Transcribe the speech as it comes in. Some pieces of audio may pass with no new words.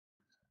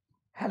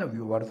Hello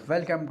viewers,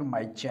 welcome to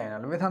my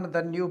channel with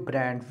another new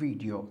brand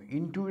video.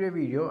 In today's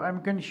video,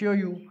 I'm going to show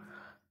you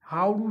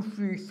how to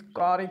fix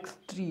Carx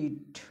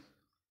street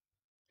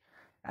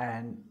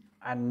and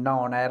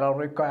unknown error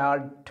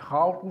required.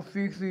 How to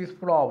fix this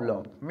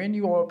problem when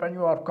you open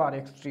your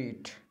Carx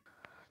street.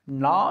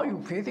 Now you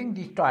facing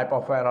this type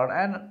of error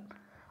and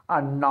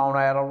unknown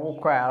error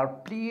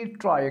required. Please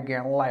try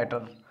again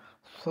later.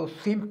 So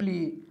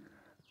simply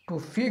to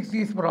fix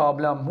this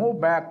problem, move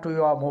back to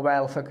your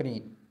mobile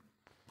screen.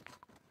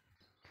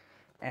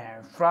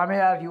 And from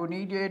here you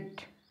need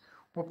it,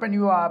 open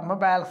your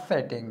mobile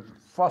settings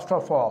first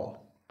of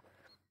all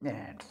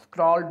and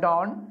scroll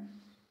down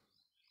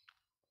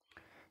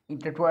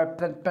into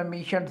app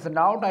permissions.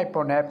 Now type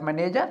on app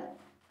manager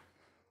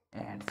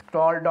and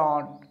scroll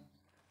down,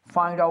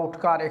 find out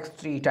Carx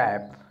Street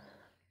app,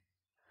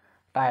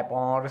 type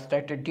on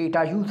restricted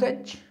data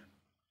usage,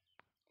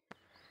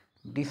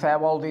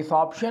 disable this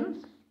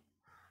option.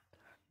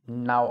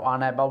 Now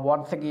enable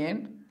once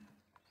again,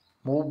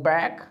 move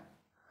back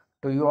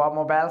to your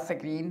mobile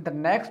screen. The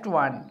next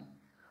one,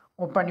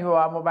 open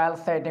your mobile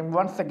setting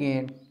once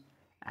again,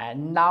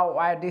 and now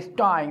at this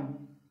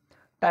time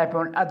type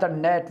on other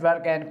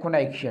network and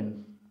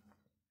connection.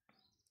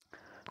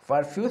 For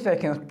a few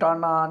seconds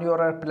turn on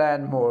your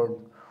airplane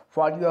mode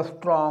for your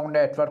strong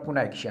network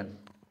connection,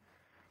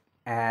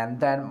 and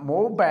then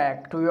move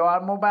back to your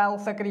mobile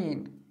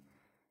screen.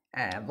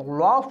 And the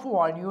last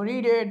one you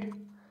needed,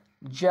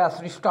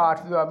 just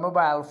restart your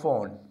mobile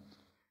phone.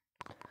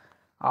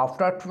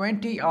 After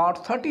 20 or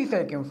 30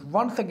 seconds,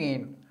 once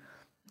again,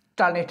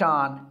 turn it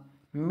on.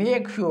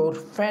 Make sure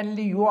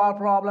finally your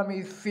problem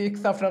is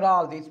fixed after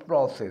all this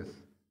process.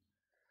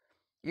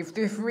 If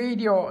this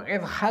video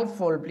is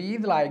helpful, please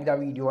like the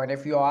video, and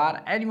if you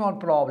are any more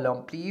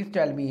problem, please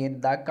tell me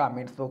in the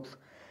comment box.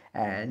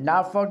 And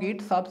not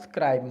forget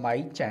subscribe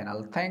my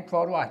channel. Thanks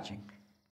for watching.